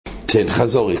כן,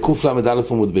 חזורי, קוף למד א'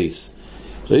 עמוד בייס.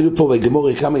 ראינו פה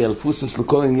בגמורי כמה ילפוסס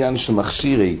לכל העניין של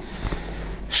מכשירי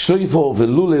שויבור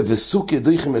ולולה וסוקי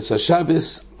דויכים את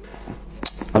השבס.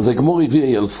 אז הגמורי הביא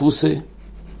ילפוסה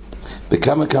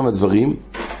בכמה דברים.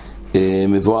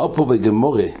 מבואר פה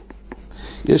בגמורי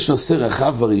יש נושא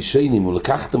רחב בראשונים,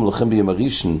 ולקחתם לכם ביום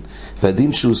הראשון,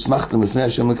 והדין שהוסמכתם לפני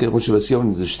השם לקרב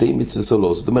שבסיום, זה שתי מצוות או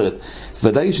לא. זאת אומרת,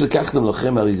 ודאי שלקחתם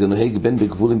לכם, הרי זה נוהג בין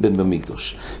בגבולים בין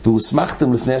במקדוש,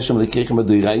 והוסמכתם לפני השם לקרב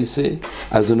הדוירייסה,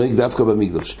 אז זה נוהג דווקא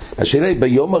במקדוש. השאלה היא,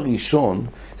 ביום הראשון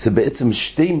זה בעצם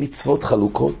שתי מצוות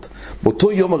חלוקות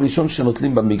באותו יום הראשון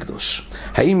שנוטלים במקדוש.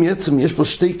 האם בעצם יש פה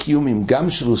שתי קיומים, גם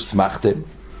שהוסמכתם,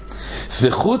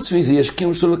 וחוץ מזה יש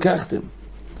קיום שלקחתם?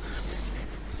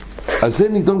 אז זה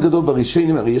נידון גדול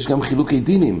בראשונים, הרי יש גם חילוקי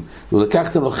דינים.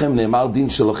 ולקחתם לכם, נאמר דין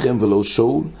שלכם ולא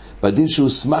שאול, והדין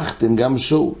שהוסמכתם גם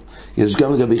שאול. יש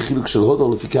גם לגבי חילוק של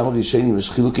הודור, לפי כמה ראשונים, יש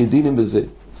חילוקי דינים בזה.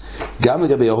 גם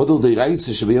לגבי ההודור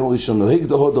דיירייסה, שביום הראשון נוהג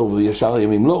דה הודור, וישר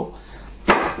הימים לא.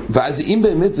 ואז אם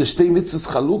באמת זה שתי מצוות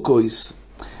חלוקויס,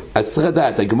 אז צריך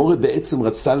לדעת, הגמורה בעצם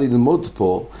רצתה ללמוד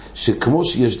פה, שכמו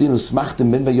שיש דין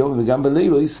הוסמכתם בין ביום וגם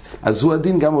בלילויס, אז הוא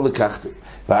הדין גם הוא לקחתם.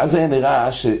 ואז היה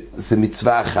נראה שזה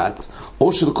מצווה אחת,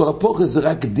 או שלכל הפוכס זה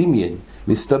רק דמיין.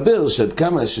 מסתבר שעד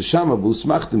כמה ששם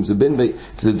והוסמכתם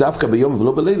זה דווקא ביום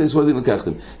ולא בלילויס, הוא הדין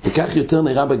לקחתם. וכך יותר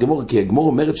נראה בגמורה, כי הגמורה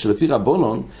אומרת שלפי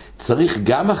רבונון, צריך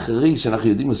גם אחרי שאנחנו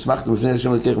יודעים הוסמכתם לפני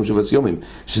השם לקחתם שבס יומים,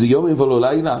 שזה יומים ולא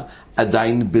לילה,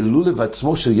 עדיין בלולב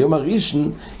עצמו של יום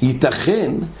הראשון,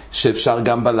 ייתכן שאפשר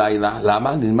גם בלילה.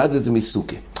 למה? נלמד את זה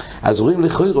מסוכה. אז רואים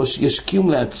לחוירוש, יש קיום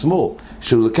לעצמו,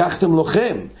 שלקחתם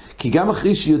לכם, כי גם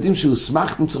אחרי שיודעים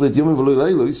שהוסמכתם צריך להיות יומים ולא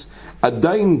לילויס,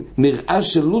 עדיין נראה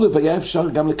שלולב היה אפשר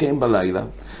גם לקיים בלילה,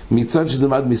 מצד שזה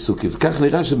נלמד מסוכה, וכך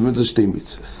נראה שבאמת זה שתי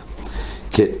מצוות.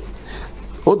 כן.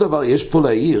 עוד דבר יש פה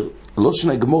להעיר, לא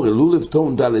שנגמור, לולב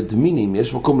טון ד' מינים,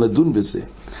 יש מקום לדון בזה.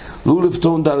 לולב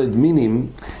טון ד' מינים,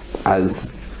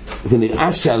 אז זה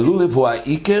נראה שהלולב הוא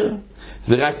העיקר,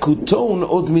 ורק הוא טון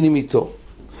עוד מינים איתו.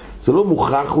 זה לא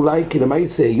מוכרח אולי, כי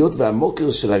למעשה היות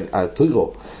והמוקר של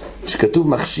התוירו, שכתוב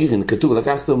מכשירין, כתוב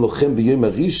לקחתם לכם ביום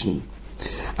הראשון,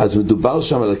 אז מדובר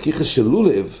שם על הכיחה של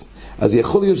לולב, אז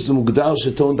יכול להיות שזה מוגדר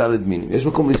שטון ד' מינים. יש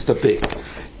מקום להסתפק.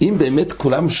 אם באמת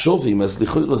כולם שובים, אז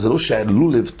לכאורה זה לא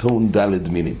שהלולב טון ד'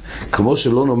 מינים. כמו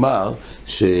שלא נאמר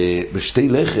שבשתי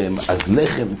לחם, אז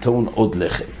לחם טון עוד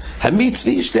לחם.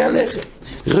 המצווי שתי הלחם.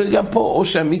 גם פה, או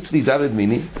שהמצווי ד'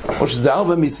 מינים, או שזה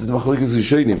 4 מצוות, זה מחלוקת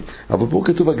ראשונים. אבל פה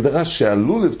כתוב הגדרה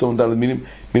שהלולב טון ד' מינים,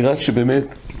 נראה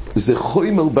שבאמת זה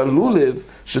חומר בלולב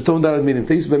שטון ד' מינים.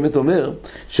 תייס באמת אומר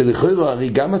שלכאורה הרי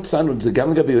גם מצאנו את זה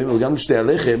גם לגבי יום וגם לשתי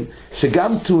הלחם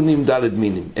שגם טעונים ד'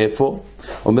 מינים. איפה?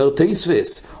 אומר תייס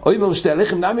וסס אומר שתי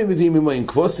הלחם נמי מביאים עמו עם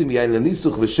כבוסים יין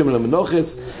לניסוך ושם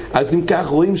למנוחס. אז אם כך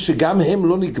רואים שגם הם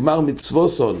לא נגמר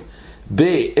מצווסון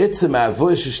בעצם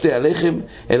האבוי של שתי הלחם,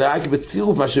 אלא רק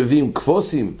בצירוף מה שמביאים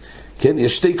כבוסים. כן,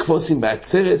 יש שתי כבוסים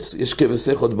בעצרס, יש כבש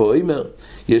אחד באוימר,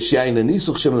 יש יין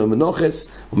הניסוך שם למנוחס.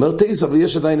 אומר תייס, אבל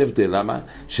יש עדיין הבדל. למה?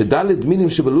 שדלת מינים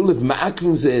שבלולב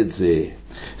מעקבים זה את זה,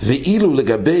 ואילו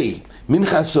לגבי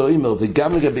מנחס האוימר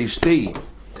וגם לגבי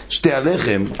שתי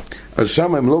הלחם, אז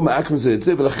שם הם לא מעקבים זה את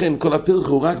זה, ולכן כל הפרח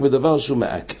הוא רק בדבר שהוא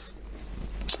מעקב.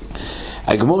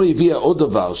 הגמורה הביאה עוד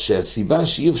דבר, שהסיבה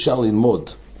שאי אפשר ללמוד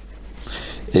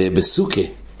בסוכה,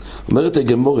 אומרת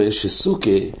הגמורה שסוכה,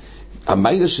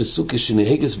 המיילה של סוכה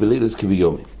שנהגס בלילס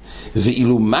כביומי,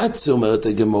 ואילו מצה, אומרת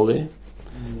הגמורה,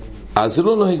 אז זה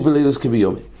לא נוהג בלילס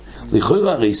כביומי.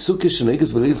 לכאורה הרי סוכה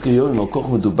שנהגס בלילס כביומי, על כך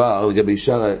מדובר לגבי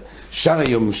שאר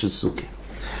היומים של סוכה.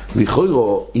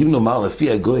 לכאורה, אם נאמר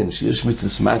לפי הגוין שיש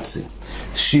מצוות מצה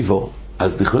שיבו,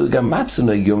 אז לכאורה גם מצה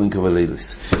נוהג יומים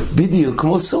כבלילס, בדיוק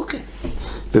כמו סוכה.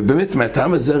 ובאמת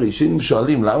מהטעם הזה הראשונים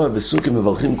שואלים למה בסוכה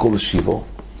מברכים כל שיבו,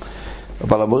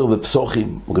 אבל אמור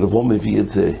בפסוחים, וגדברום מביא את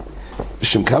זה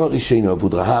בשם כמה ראשונים, אבו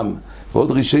דרהם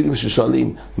ועוד ראשונים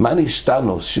ששואלים מה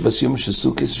נשתנו, שבס יום של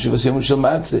סוכה, שבס יום של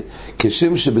מצה,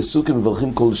 כשם שבסוכה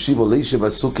מברכים כל שיבו לי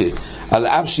שבס סוכה, על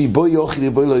אף שיבו יאכיל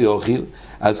יבו לא יאכיל,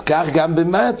 אז כך גם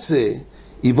במצה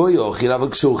יבו יאכיל, אבל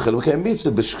כשהוא אוכל מקיים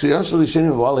מצווה. בשקיעה של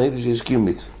ראשונים מבואר להגיד שיש קיום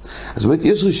מצווה. אז באמת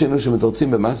יש ראשונים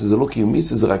שמתרצים במצה, זה לא קיום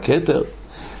מצווה, זה רק היתר.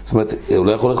 זאת אומרת, הוא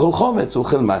לא יכול לאכול חומץ, הוא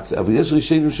אוכל מצה, אבל יש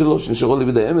ראשונים שלו שנשארו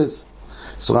לבדי אמס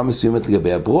צורה מסוימת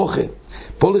לגבי הברוכה.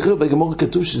 פה לכאורה בגמור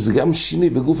כתוב שזה גם שינוי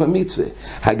בגוף המצווה.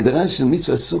 ההגדרה של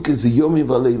מצווה סוכה זה יומים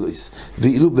ולילוס,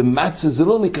 ואילו במצה זה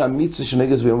לא נקרא מצווה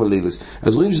שנגס ביום ולילוס.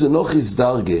 אז רואים שזה נוחס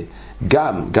דרגה.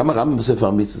 גם הרמב"ם בספר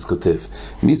המצווה כותב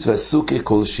מצווה סוכה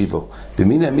כל שיבו.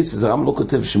 במיני המצווה זה הרמב"ם לא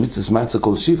כותב שמצווה מצה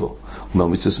כל שיבו. הוא אומר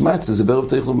מצווה מצה זה בערב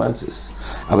תאכלו מצס,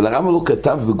 אבל הרמב"ם לא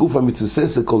כתב בגוף המצווה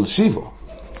זה כל שיבו.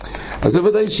 אז זה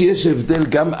ודאי שיש הבדל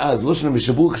גם אז, לא שלמה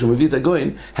שברוך כשהוא מביא את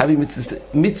הגוין, הביא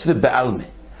מצווה בעלמה.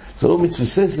 זה לא מצווה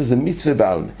ססה, זה מצווה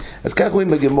בעלמה. אז כך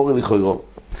רואים בגמורה לכוירו.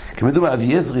 כמדומה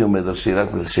אבי עזרי עומד על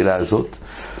השאלה הזאת,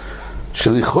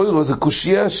 שלכוירו זה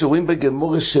קושיה שרואים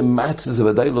בגמורה שמצה זה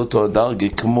ודאי לא אותו הדרגה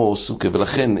כמו סוכה,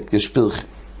 ולכן יש פרחי.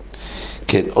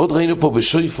 כן, עוד ראינו פה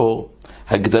בשויפור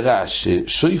הגדרה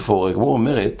ששויפור, הגמורה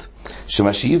אומרת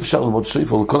שמה שאי אפשר ללמוד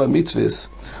שויפור לכל המצווס,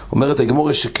 אומרת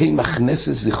הגמורה שכן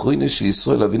מכנסת זכרוינה של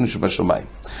ישראל אבינו שבשמיים.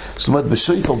 זאת אומרת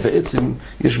בשויפור בעצם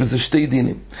יש בזה שתי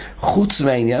דינים. חוץ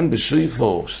מהעניין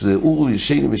בשויפור שזה אורו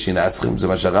ישני ושנעשכם, זה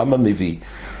מה שהרמב"ם מביא,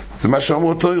 זה מה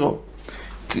שאומר תוירו.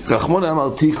 רחמון אמר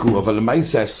תיקו, אבל מה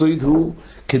יעשה הסויד הוא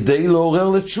כדי לעורר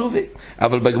לתשובה.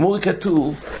 אבל בגמור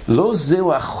כתוב, לא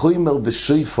זהו החומר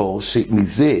בשויפור,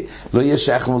 שמזה לא יהיה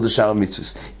שייך לנו לשאר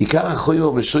המצווס. עיקר החומר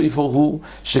בשויפור הוא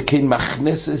שכן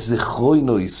מכנסת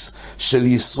זכרוינויס של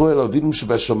ישראל אבינו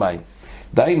שבשמיים.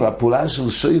 דיינו, הפעולה של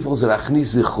שויפור זה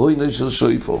להכניס זכרוינויס של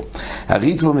שויפור.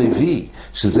 הריטב"א מביא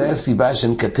שזה הסיבה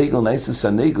שאין קטגור נייסס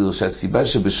הנגר, שהסיבה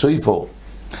שבשויפור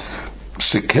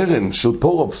שקרן של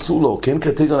פורו פסולו, כן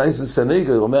קטגור נייסס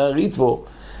הנגר, אומר הריטב"א,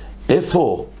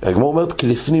 איפה? הגמרא אומרת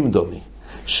כלפנים דומי.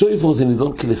 שויפור זה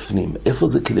נידון כלפנים. איפה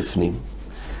זה כלפנים?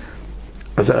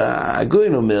 אז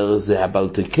הגוין אומר, זה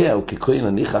הבלתקה, או ככהן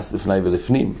הניחס לפני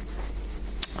ולפנים.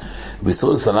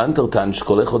 בישראל סלנטרטן,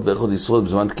 שכל אחד ואחד ישראל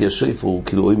בזמן תקיע שויפור, הוא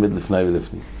כאילו עומד לפני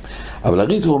ולפנים. אבל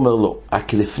הריטב"א אומר לא.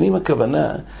 הכלפנים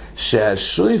הכוונה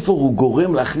שהשויפור הוא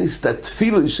גורם להכניס את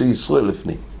התפילה של ישראל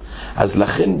לפנים. אז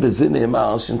לכן בזה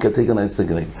נאמר שאין קטגור נייסס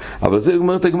הנגר. אבל זה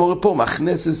אומרת הגמרא פה,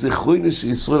 מכנסת זכרוינה של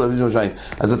ישראל אבינו שבשמיים.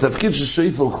 אז התפקיד של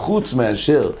שויפור חוץ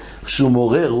מאשר שהוא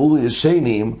מעורר אור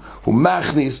ישנים, הוא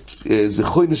מכניס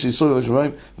זכרוינה של ישראל אבינו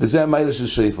שבשמיים, וזה המיילה של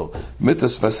שויפור. באמת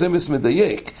הספסמס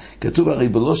מדייק, כתוב הרי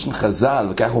בלושן חז"ל,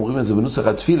 וכך אומרים את זה בנוסח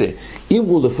התפילה,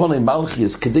 אמרו לפני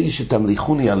מלכיאס כדי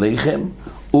שתמליכוני עליכם,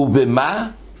 ובמה?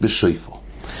 בשויפור.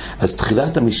 אז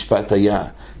תחילת המשפט היה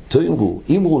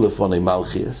אמרו לפני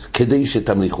מלכיאס כדי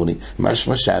שתמליכוני,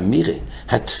 משמע שהאמירה,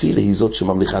 התפילה היא זאת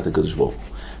שממליכה את הקדוש ברוך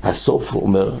הוא. הסוף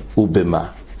אומר, ובמה?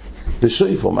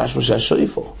 בשויפור, משמע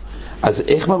שהשויפור. אז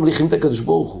איך ממליכים את הקדוש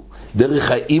ברוך הוא?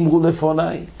 דרך האמרו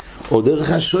לפני, או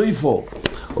דרך השויפור?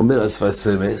 אומר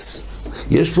הספסמס,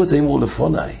 יש פה את האמרו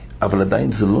לפני, אבל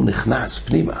עדיין זה לא נכנס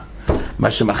פנימה.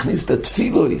 מה שמכניס את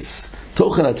התפילויס,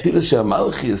 תוכן התפילה של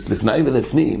המלכיאס לפני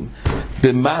ולפנים,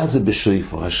 במה זה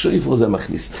בשויפור? השויפור זה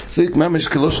המכניס. זה ממש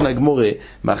כלושן הגמורה,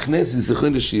 מכניס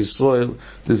זכרוינה של ישראל,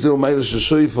 וזהו מיילה של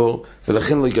שויפור,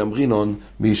 ולכן לא יגמרינון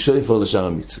משויפור לשאר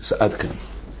המצווה. עד כאן.